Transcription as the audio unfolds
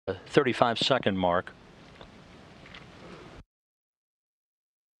35-second mark.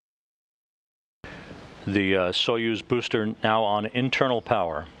 The Soyuz booster now on internal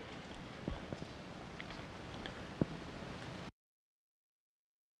power.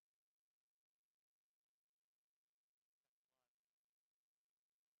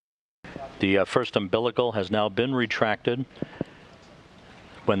 The first umbilical has now been retracted.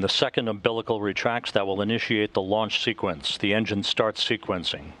 When the second umbilical retracts, that will initiate the launch sequence. The engine starts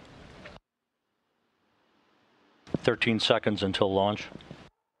sequencing. 13 seconds until launch.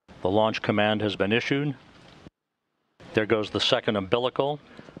 The launch command has been issued. There goes the second umbilical.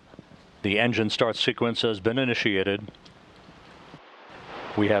 The engine start sequence has been initiated.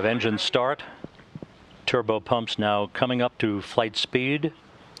 We have engine start. Turbo pumps now coming up to flight speed.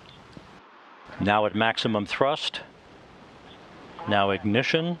 Now at maximum thrust. Now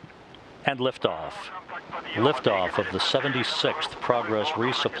ignition and liftoff. Liftoff of the 76th Progress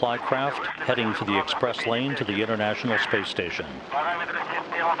resupply craft heading for the express lane to the International Space Station.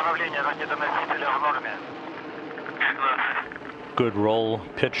 Good roll,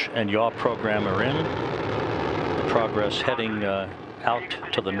 pitch, and yaw program are in. The Progress heading out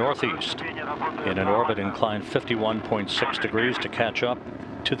to the northeast in an orbit inclined 51.6 degrees to catch up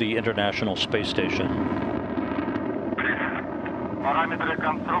to the International Space Station.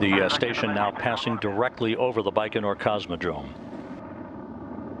 The station now passing directly over the Baikonur Cosmodrome.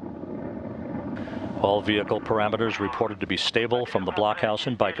 All vehicle parameters reported to be stable from the blockhouse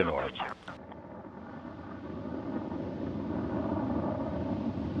in Baikonur.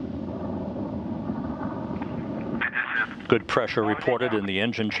 Good pressure reported in the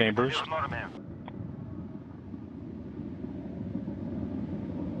engine chambers.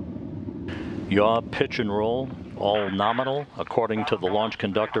 Yaw, pitch, and roll, all nominal, according to the launch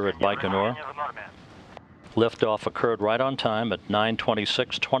conductor at Baikonur. Liftoff occurred right on time at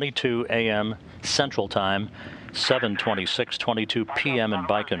 9:26:22 a.m. Central Time, 7:26:22 p.m. in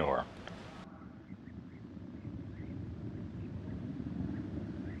Baikonur.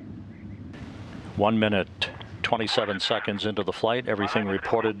 One minute, 27 seconds into the flight, everything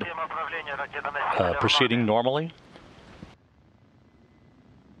reported proceeding normally.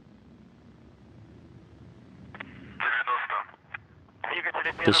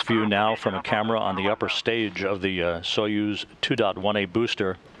 This view now from a camera on the upper stage of the Soyuz-2.1a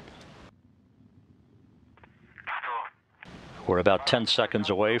booster. We're about 10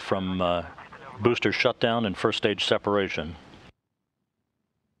 seconds away from booster shutdown and first stage separation.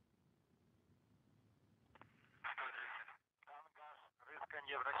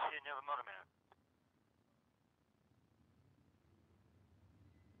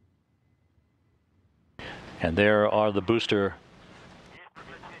 And there are the boosters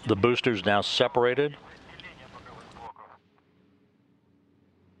now separated.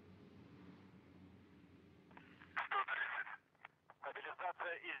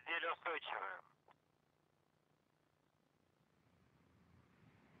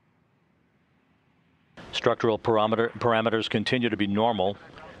 Structural parameters continue to be normal.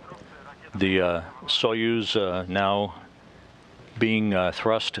 The Soyuz now being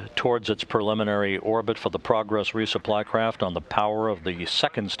thrust towards its preliminary orbit for the Progress resupply craft on the power of the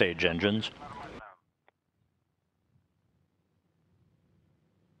second stage engines.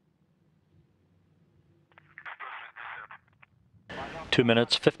 Two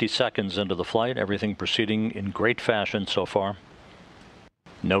minutes, 50 seconds into the flight, everything proceeding in great fashion so far.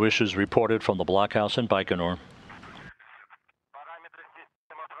 No issues reported from the blockhouse in Baikonur.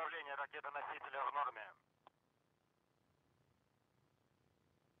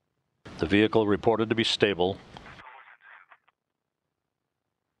 The vehicle reported to be stable.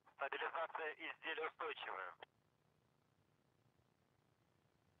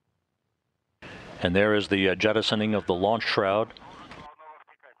 And there is the jettisoning of the launch shroud.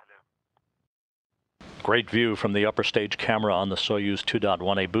 Great view from the upper stage camera on the Soyuz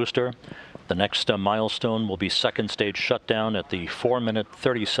 2.1a booster. The next milestone will be second stage shutdown at the 4-minute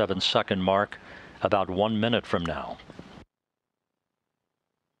 37-second mark, about 1 minute from now.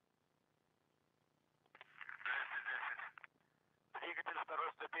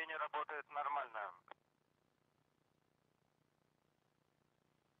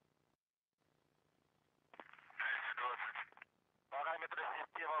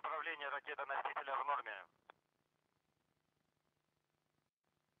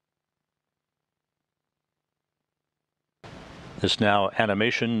 This now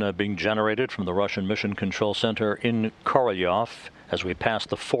animation being generated from the Russian Mission Control Center in Korolyov as we pass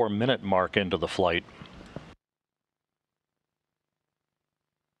the 4-minute mark into the flight.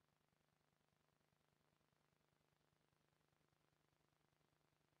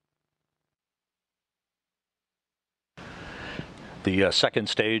 The second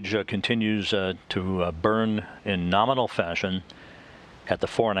stage continues to burn in nominal fashion at the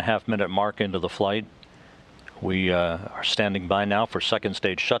 4.5 minute mark into the flight. We are standing by now for second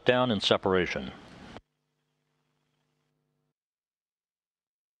stage shutdown and separation.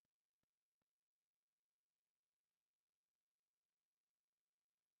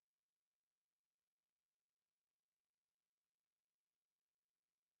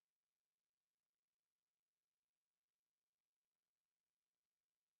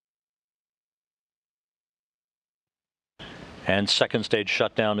 And second stage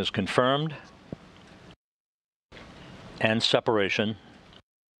shutdown is confirmed. And separation.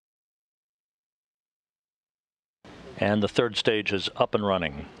 And the third stage is up and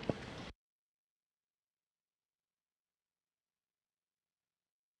running.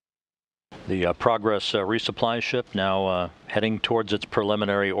 The Progress resupply ship now heading towards its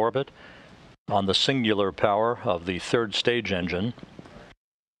preliminary orbit on the singular power of the third stage engine.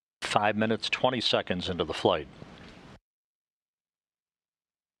 5 minutes, 20 seconds into the flight.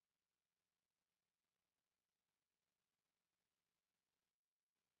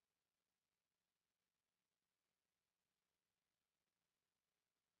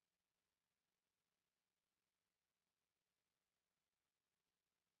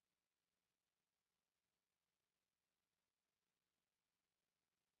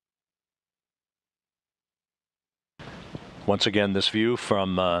 Once again, this view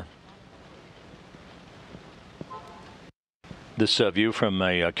from a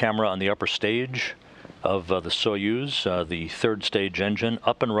camera on the upper stage of the Soyuz, the third stage engine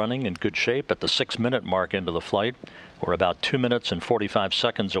up and running in good shape at the 6 minute mark into the flight. We're about 2 minutes and 45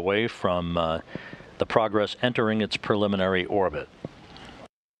 seconds away from the Progress entering its preliminary orbit.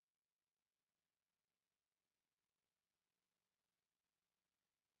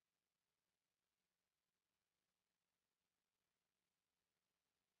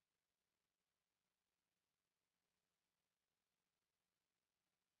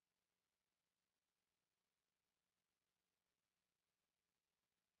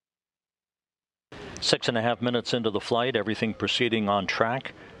 Six and a half minutes into the flight, everything proceeding on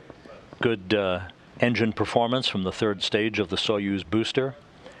track. Good engine performance from the third stage of the Soyuz booster.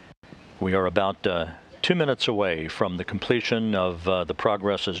 We are about 2 minutes away from the completion of the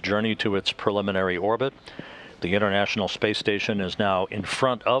Progress's journey to its preliminary orbit. The International Space Station is now in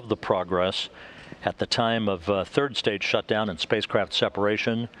front of the Progress. At the time of third stage shutdown and spacecraft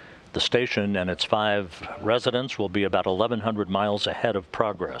separation, the station and its 5 residents will be about 1,100 miles ahead of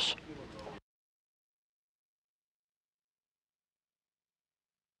Progress.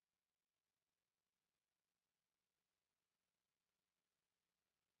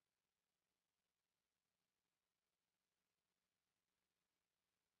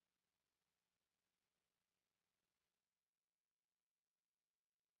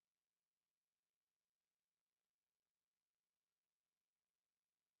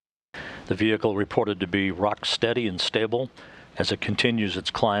 The vehicle reported to be rock steady and stable as it continues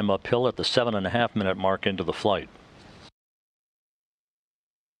its climb uphill at the 7.5 minute mark into the flight.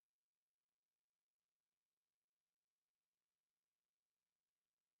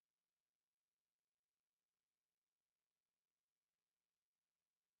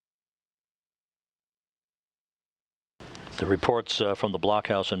 The reports from the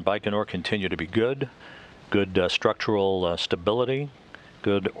blockhouse in Baikonur continue to be good. Good structural stability.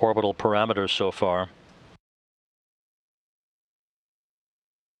 Good orbital parameters so far.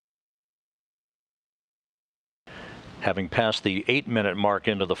 Having passed the 8 minute mark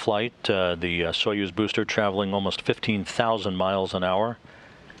into the flight, the Soyuz booster traveling almost 15,000 miles an hour,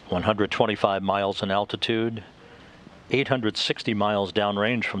 125 miles in altitude, 860 miles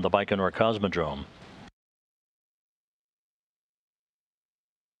downrange from the Baikonur Cosmodrome.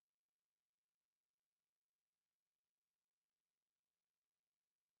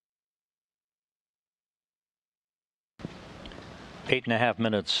 8.5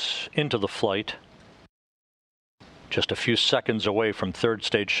 minutes into the flight, just a few seconds away from third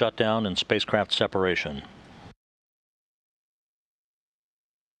stage shutdown and spacecraft separation.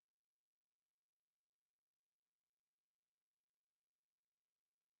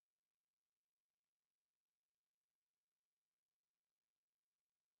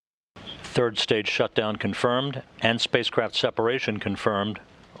 Third stage shutdown confirmed and spacecraft separation confirmed,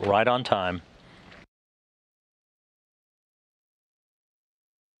 right on time.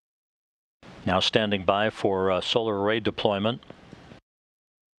 Now standing by for solar array deployment.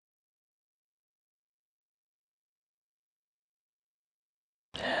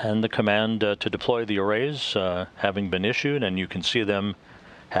 And the command to deploy the arrays having been issued, and you can see them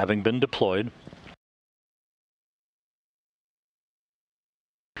having been deployed.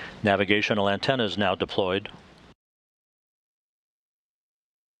 Navigational antennas now deployed.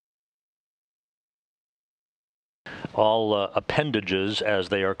 All appendages, as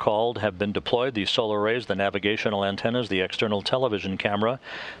they are called, have been deployed. The solar arrays, the navigational antennas, the external television camera.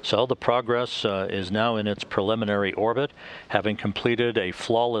 So the Progress is now in its preliminary orbit, having completed a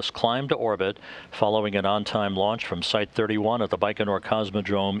flawless climb to orbit following an on-time launch from Site 31 at the Baikonur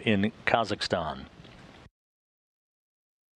Cosmodrome in Kazakhstan.